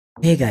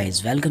Hey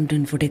guys, welcome to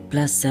infotech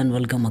plus and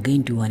welcome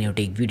again to one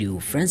take video.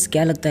 Friends,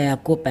 क्या लगता है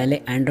आपको पहले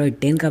एंड्रॉयड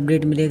 10 का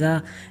अपडेट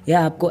मिलेगा या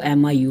आपको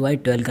MIUI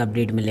 12 का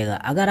अपडेट मिलेगा?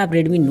 अगर आप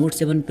Redmi Note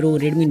 7 Pro,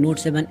 Redmi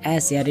Note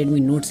 7S या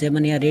Redmi Note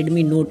 7 या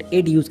Redmi Note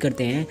 8 यूज़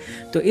करते हैं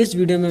तो इस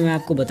वीडियो में मैं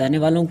आपको बताने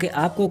वाला हूँ कि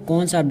आपको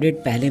कौन सा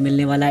अपडेट पहले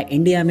मिलने वाला है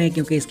इंडिया में,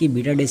 क्योंकि इसकी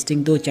बीटा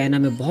टेस्टिंग तो चाइना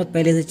में बहुत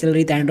पहले से चल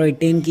रही थी एंड्रॉयड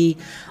 10 की,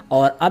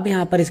 और अब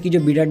यहाँ पर इसकी जो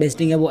बीटा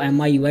टेस्टिंग है वो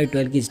MIUI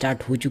 12 की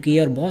स्टार्ट हो चुकी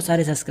है और बहुत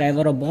सारे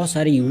सब्सक्राइबर और बहुत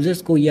सारे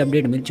यूज़र्स को ये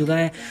अपडेट मिल चुका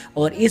है।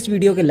 और इस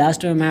वीडियो के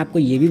लास्ट में मैं आपको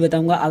ये भी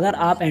बताऊंगा, अगर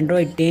आप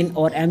एंड्रॉयड 10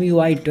 और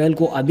MIUI 12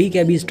 को अभी के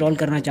अभी इंस्टॉल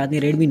करना चाहते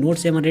हैं Redmi Note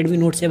 7, Redmi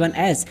Note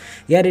 7S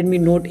या Redmi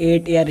Note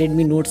 8 या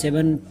Redmi Note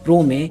 7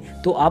 Pro में,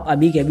 तो आप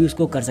अभी के अभी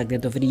उसको कर सकते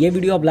हैं। तो फिर ये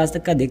वीडियो आप लास्ट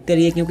तक का देखते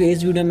रहिए, क्योंकि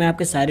इस वीडियो में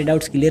आपके सारे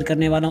डाउट्स क्लियर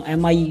करने वाला हूँ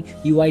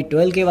MIUI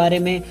 12 के बारे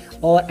में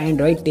और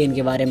एंड्रॉयड 10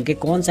 के बारे में कि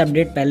कौन सा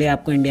अपडेट पहले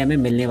आपको इंडिया में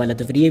मिलने वाला है।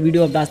 तो फिर ये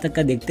वीडियो आप लास्ट तक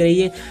का देखते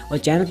रहिए, और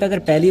चैनल पर अगर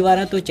पहली बार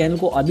है तो चैनल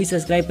को अभी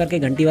सब्सक्राइब करके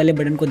घंटी वाले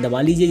बटन को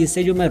दबा लीजिए,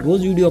 जिससे जो मैं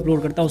रोज़ वीडियो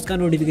अपलोड करता हूँ उसका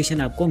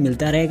नोटिफिकेशन आपको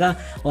मिलता रहेगा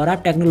और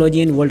आप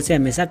टेक्नोलॉजी इन वर्ल्ड से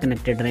हमेशा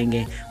कनेक्टेड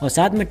रहेंगे। और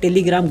साथ में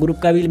टेलीग्राम ग्रुप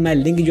का भी मैं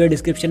लिंक जो है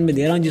डिस्क्रिप्शन में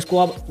दे रहा हूँ, जिसको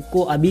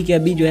आपको अभी के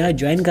अभी जो है ना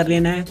ज्वाइन कर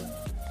लेना है,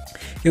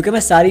 क्योंकि मैं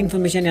सारी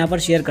इन्फॉर्मेशन यहाँ पर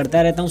शेयर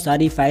करता रहता हूँ।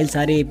 सारी फाइल,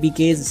 सारे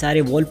APKs,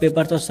 सारे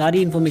वॉलपेपर, तो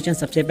सारी इन्फॉर्मेशन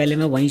सबसे पहले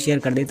मैं वहीं शेयर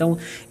कर देता हूँ,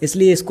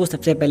 इसलिए इसको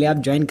सबसे पहले आप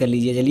ज्वाइन कर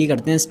लीजिए। चलिए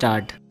करते हैं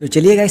स्टार्ट। तो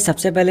चलिए गाइस,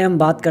 सबसे पहले हम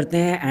बात करते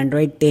हैं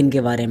एंड्रॉयड 10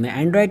 के बारे में।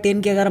 एंड्रॉयड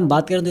 10 की अगर हम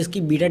बात करें तो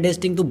इसकी बीटा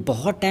टेस्टिंग तो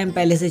बहुत टाइम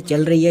पहले से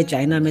चल रही है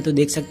चाइना में। तो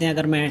देख सकते हैं,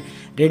 अगर मैं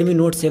Redmi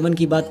Note 7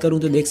 की बात करूँ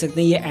तो देख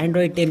सकते हैं ये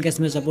एंड्रॉयड 10 का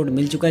इसमें सपोर्ट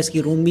मिल चुका है,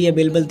 इसकी रोम भी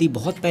अवेलेबल थी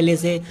बहुत पहले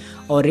से।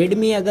 और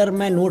Redmi, अगर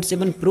मैं Note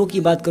 7 Pro की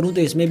बात करूँ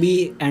तो इसमें भी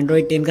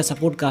एंड्रॉयड 10 का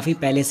सपोर्ट काफ़ी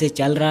पहले से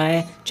चल रहा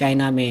है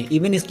चाइना में।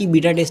 इवन इसकी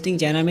बीटा टेस्टिंग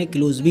चाइना में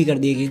क्लोज भी कर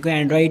दी है, क्योंकि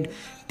एंड्रॉयड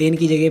 10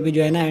 की जगह पे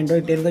जो है ना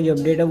एंड्रॉयड 10 का जो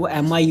अपडेट है वो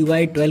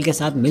MIUI 12 के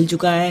साथ मिल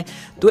चुका है।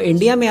 तो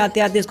इंडिया में आते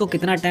आते इसको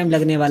कितना टाइम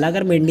लगने वाला,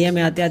 अगर मैं इंडिया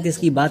में आते आते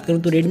इसकी बात करूं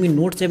तो Redmi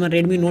Note 7,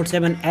 Redmi Note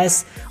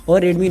 7S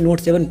और Redmi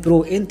Note 7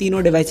 Pro, इन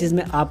तीनों डिवाइसेस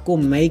में आपको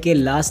मई के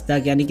लास्ट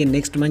तक, यानी कि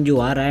नेक्स्ट मंथ जो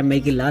आ रहा है मई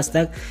के लास्ट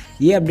तक,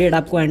 ये अपडेट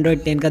आपको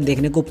एंड्रॉयड 10 का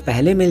देखने को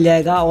पहले मिल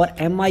जाएगा। और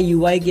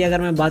MIUI की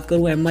अगर मैं बात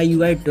करूँ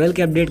MIUI 12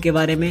 के अपडेट के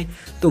बारे में,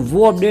 तो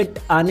वो अपडेट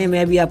आने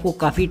में भी आपको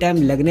काफ़ी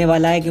टाइम लगने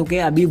वाला है, क्योंकि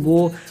अभी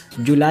वो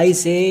जुलाई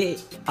से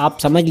आप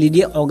समझ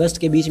लीजिए अगस्त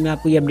के बीच में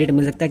आपको ये अपडेट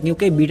मिल सकता है,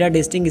 क्योंकि बीटा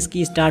टेस्टिंग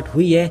इसकी स्टार्ट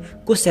हुई है।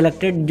 कुछ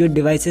सेलेक्टेड जो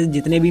डिवाइसेस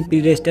जितने भी प्री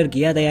रजिस्टर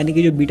किया था, यानी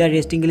कि जो बीटा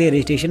टेस्टिंग के लिए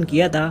रजिस्ट्रेशन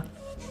किया था,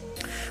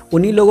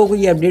 उन्हीं लोगों को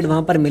ये अपडेट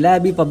वहाँ पर मिला है।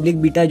 अभी पब्लिक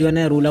बीटा जो है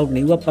ना रोल आउट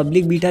नहीं हुआ।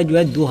 पब्लिक बीटा जो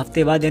है 2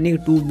 हफ्ते बाद, यानी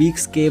 2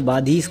 वीक्स के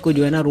बाद ही इसको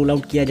जो है ना रोल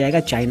आउट किया जाएगा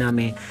चाइना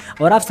में।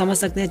 और आप समझ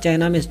सकते हैं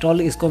चाइना में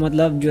इंस्टॉल इसको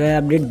मतलब जो है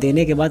अपडेट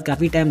देने के बाद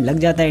काफ़ी टाइम लग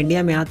जाता है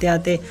इंडिया में आते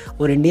आते,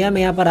 और इंडिया में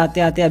यहाँ पर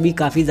आते आते अभी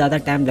काफ़ी ज़्यादा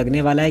टाइम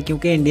लगने वाला है,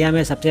 क्योंकि इंडिया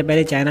में सबसे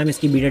पहले चाइना में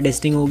इसकी बीटा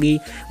टेस्टिंग होगी,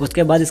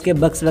 उसके बाद इसके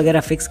बग्स वगैरह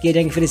फिक्स किए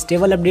जाएंगे, फिर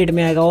स्टेबल अपडेट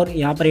में आएगा, और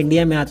यहाँ पर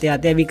इंडिया में आते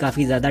आते अभी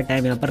काफ़ी ज़्यादा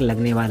टाइम यहाँ पर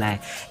लगने वाला है।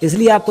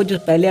 इसलिए आपको जो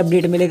पहले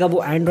अपडेट मिलेगा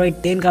वो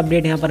एंड्रॉयड 10 का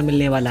अपडेट यहाँ पर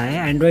मिलने वाला है।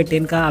 एंड्रॉयड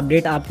 10 का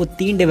अपडेट आपको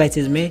 3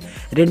 डिवाइसेस में,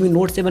 Redmi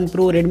Note 7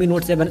 Pro, Redmi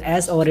Note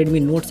 7S और Redmi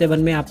Note 7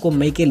 में आपको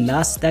मई के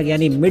लास्ट तक,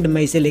 यानी मिड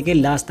मई से लेकर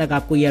लास्ट तक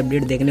आपको ये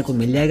अपडेट देखने को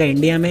मिल जाएगा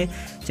इंडिया में।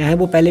 चाहे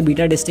वो पहले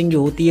बीटा टेस्टिंग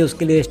जो होती है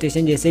उसके लिए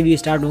रजिस्ट्रेशन जैसे भी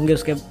स्टार्ट होंगे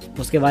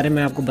उसके बारे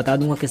में आपको बता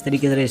दूंगा किस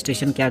तरीके से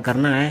रजिस्ट्रेशन क्या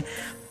करना है,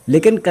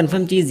 लेकिन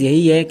कंफर्म चीज़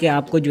यही है कि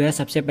आपको जो है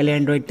सबसे पहले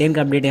एंड्रॉयड 10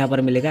 का अपडेट यहाँ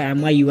पर मिलेगा।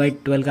 MIUI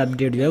 12 का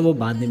अपडेट जो है वो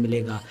बाद में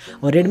मिलेगा।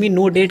 और Redmi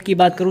Note 8 की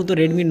बात करूँ तो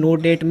Redmi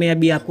Note 8 में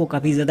अभी आपको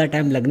काफ़ी ज़्यादा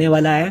टाइम लगने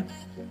वाला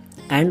है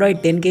एंड्रॉयड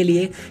 10 के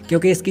लिए,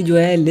 क्योंकि इसकी जो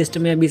है लिस्ट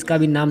में अभी इसका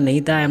भी नाम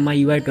नहीं था।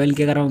 MIUI 12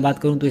 की अगर मैं बात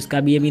करूं तो इसका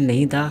भी अभी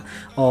नहीं था,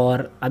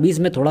 और अभी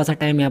इसमें थोड़ा सा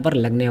टाइम यहाँ पर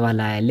लगने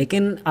वाला है,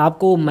 लेकिन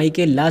आपको मई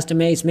के लास्ट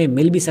में इसमें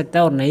मिल भी सकता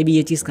है और नहीं भी,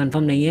 ये चीज़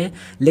कंफर्म नहीं है।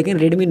 लेकिन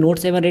Redmi Note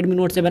 7, Redmi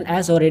Note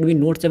 7S और Redmi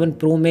Note 7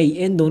 Pro में,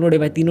 इन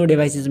तीनों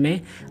डिवाइसेस में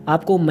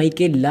आपको मई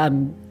के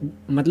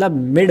मतलब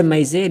मिड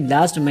मई से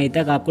लास्ट मई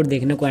तक आपको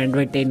देखने को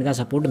एंड्रॉयड 10 का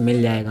सपोर्ट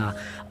मिल जाएगा।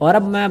 और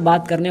अब मैं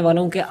बात करने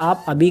वाला हूँ कि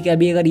आप अभी के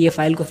अभी अगर ये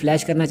फाइल को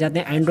फ्लैश करना चाहते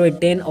हैं, एंड्रॉयड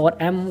 10 और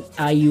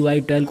MIUI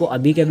 12 को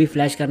अभी के अभी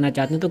फ्लैश करना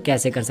चाहते हैं तो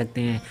कैसे कर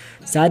सकते हैं।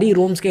 सारी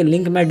रोम्स के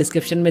लिंक मैं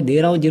डिस्क्रिप्शन में दे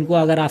रहा हूँ, जिनको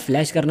अगर आप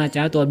फ्लैश करना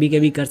चाहें तो अभी के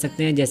अभी कर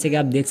सकते हैं। जैसे कि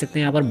आप देख सकते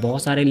हैं यहाँ पर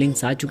बहुत सारे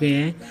लिंक्स आ चुके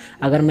हैं।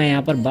 अगर मैं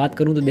यहाँ पर बात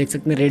करूँ तो देख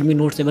सकते हैं Redmi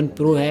Note 7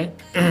 Pro है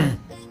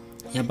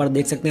यहाँ पर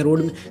देख सकते हैं,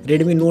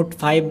 Redmi Note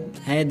 5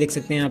 है देख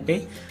सकते हैं यहाँ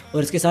पे,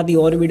 और इसके साथ ही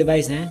और भी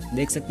डिवाइस हैं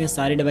देख सकते हैं।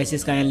 सारे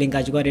डिवाइसेस का यहाँ लिंक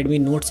आ चुका है।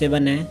 Redmi Note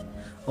 7 है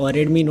और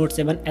Redmi Note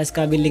 7S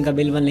का भी लिंक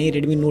अवेलेबल नहीं,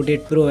 Redmi Note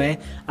 8 Pro है।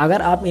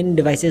 अगर आप इन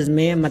डिवाइसेस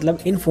में मतलब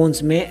इन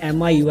फ़ोन्स में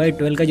MIUI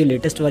 12 का जो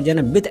लेटेस्ट वर्जन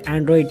है विद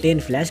एंड्रॉयड 10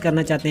 फ्लैश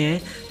करना चाहते हैं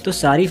तो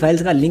सारी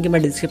फाइल्स का लिंक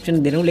मैं डिस्क्रिप्शन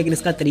में दे रहा हूँ। लेकिन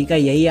इसका तरीका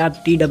यही है,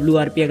 आप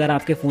TWRP अगर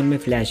आपके फ़ोन में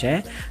फ्लैश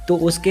है तो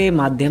उसके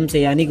माध्यम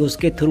से, यानी कि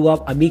उसके थ्रू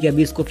आप अभी के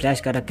अभी इसको फ्लैश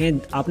कर रखें।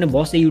 आपने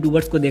बहुत से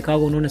यूट्यूबर्स को देखा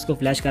होगा, उन्होंने इसको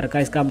फ्लैश कर रखा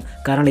है, इसका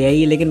कारण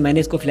यही है। लेकिन मैंने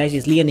इसको फ्लैश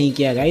इसलिए नहीं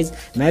किया गाइज,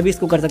 मैं भी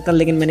इसको कर सकता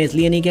लेकिन मैंने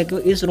इसलिए नहीं किया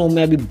क्योंकि इस रोम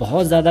में अभी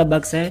बहुत ज़्यादा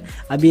बग्स हैं।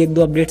 अभी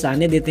 1-2 अपडेट्स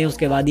आने देते हैं,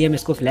 उसके बाद ही हम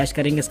इसको फ्लैश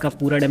करेंगे। इसका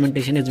पूरा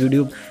डेमोन्स्ट्रेशन इस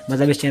वीडियो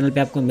मतलब इस चैनल पे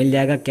आपको मिल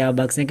जाएगा, क्या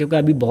बग्स हैं, क्योंकि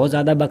अभी बहुत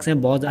ज़्यादा बग्स हैं।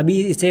 बहुत अभी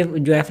इसे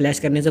जो है फ्लैश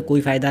करने से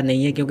कोई फ़ायदा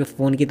नहीं है, क्योंकि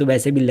फ़ोन की तो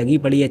वैसे भी लगी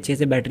पड़ी अच्छे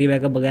से बैटरी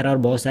बैकअप वगैरह और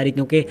बहुत सारी,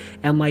 क्योंकि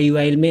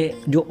MIUI में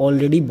जो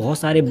ऑलरेडी बहुत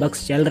सारे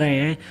बग्स चल रहे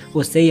हैं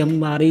उससे ही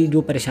हमारी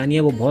जो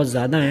परेशानियाँ वो बहुत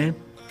ज़्यादा हैं,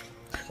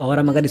 और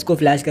हम अगर इसको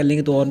फ्लैश कर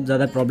लेंगे तो और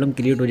ज़्यादा प्रॉब्लम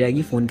क्रिएट हो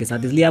जाएगी फ़ोन के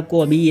साथ। इसलिए आपको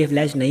अभी ये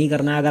फ्लैश नहीं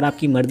करना है। अगर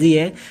आपकी मर्ज़ी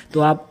है तो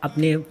आप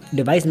अपने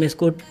डिवाइस में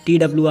इसको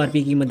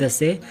TWRP की मदद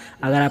से,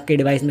 अगर आपके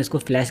डिवाइस में इसको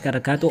फ्लैश कर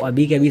रखा है तो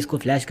अभी के अभी इसको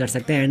फ्लैश कर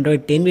सकते हैं।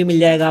 Android 10 भी मिल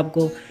जाएगा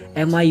आपको,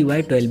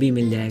 MIUI 12 भी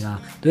मिल जाएगा,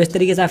 तो इस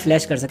तरीके से आप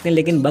फ्लैश कर सकते हैं।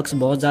 लेकिन बग्स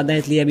बहुत ज़्यादा है,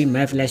 इसलिए अभी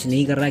मैं फ्लैश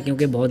नहीं कर रहा,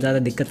 क्योंकि बहुत ज़्यादा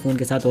दिक्कत फ़ोन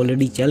के साथ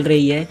ऑलरेडी चल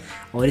रही है,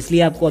 और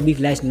इसलिए आपको अभी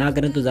फ्लैश ना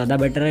करें तो ज़्यादा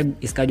बेटर है।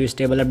 इसका जो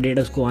स्टेबल अपडेट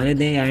है उसको आने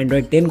दें, या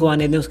Android 10 को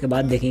आने दें, उसके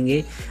बाद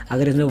देखेंगे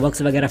अगर इसमें बग्स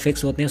वगैरह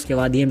फिक्स होते हैं उसके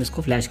बाद ही हम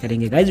इसको फ्लैश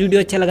करेंगे। गाइस वीडियो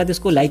अच्छा लगा तो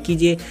इसको लाइक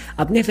कीजिए,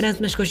 अपने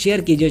फ्रेंड्स में इसको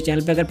शेयर कीजिए।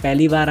 चैनल पे अगर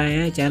पहली बार आए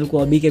हैं चैनल को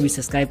अभी के अभी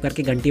सब्सक्राइब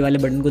करके घंटी वाले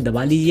बटन को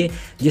दबा लीजिए,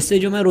 जिससे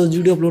जो मैं रोज़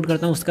वीडियो अपलोड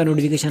करता हूँ उसका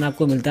नोटिफिकेशन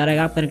आपको मिलता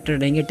रहेगा। आप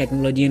कनेक्टेड रहेंगे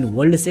टेक्नोलॉजी इन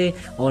वर्ल्ड से,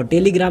 और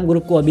टेलीग्राम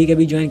ग्रुप को अभी के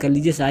अभी ज्वाइन कर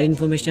लीजिए। सारी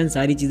इन्फॉर्मेशन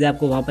सारी चीज़ें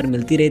आपको वहाँ पर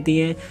मिलती रहती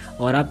हैं,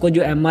 और आपको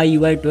जो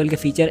MIUI 12 के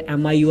फीचर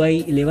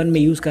MIUI 11 में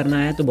यूज़ करना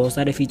है तो बहुत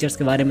सारे फीचर्स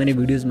के बारे में मैंने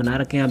वीडियोज़ बना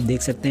रखे हैं, आप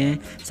देख सकते हैं।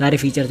 सारे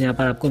फीचर्स यहाँ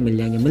पर आपको मिल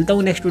जाएंगे। मिलता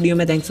हूँ नेक्स्ट वीडियो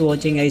में। Thanks for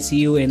watching, I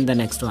C you in the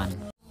next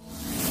one.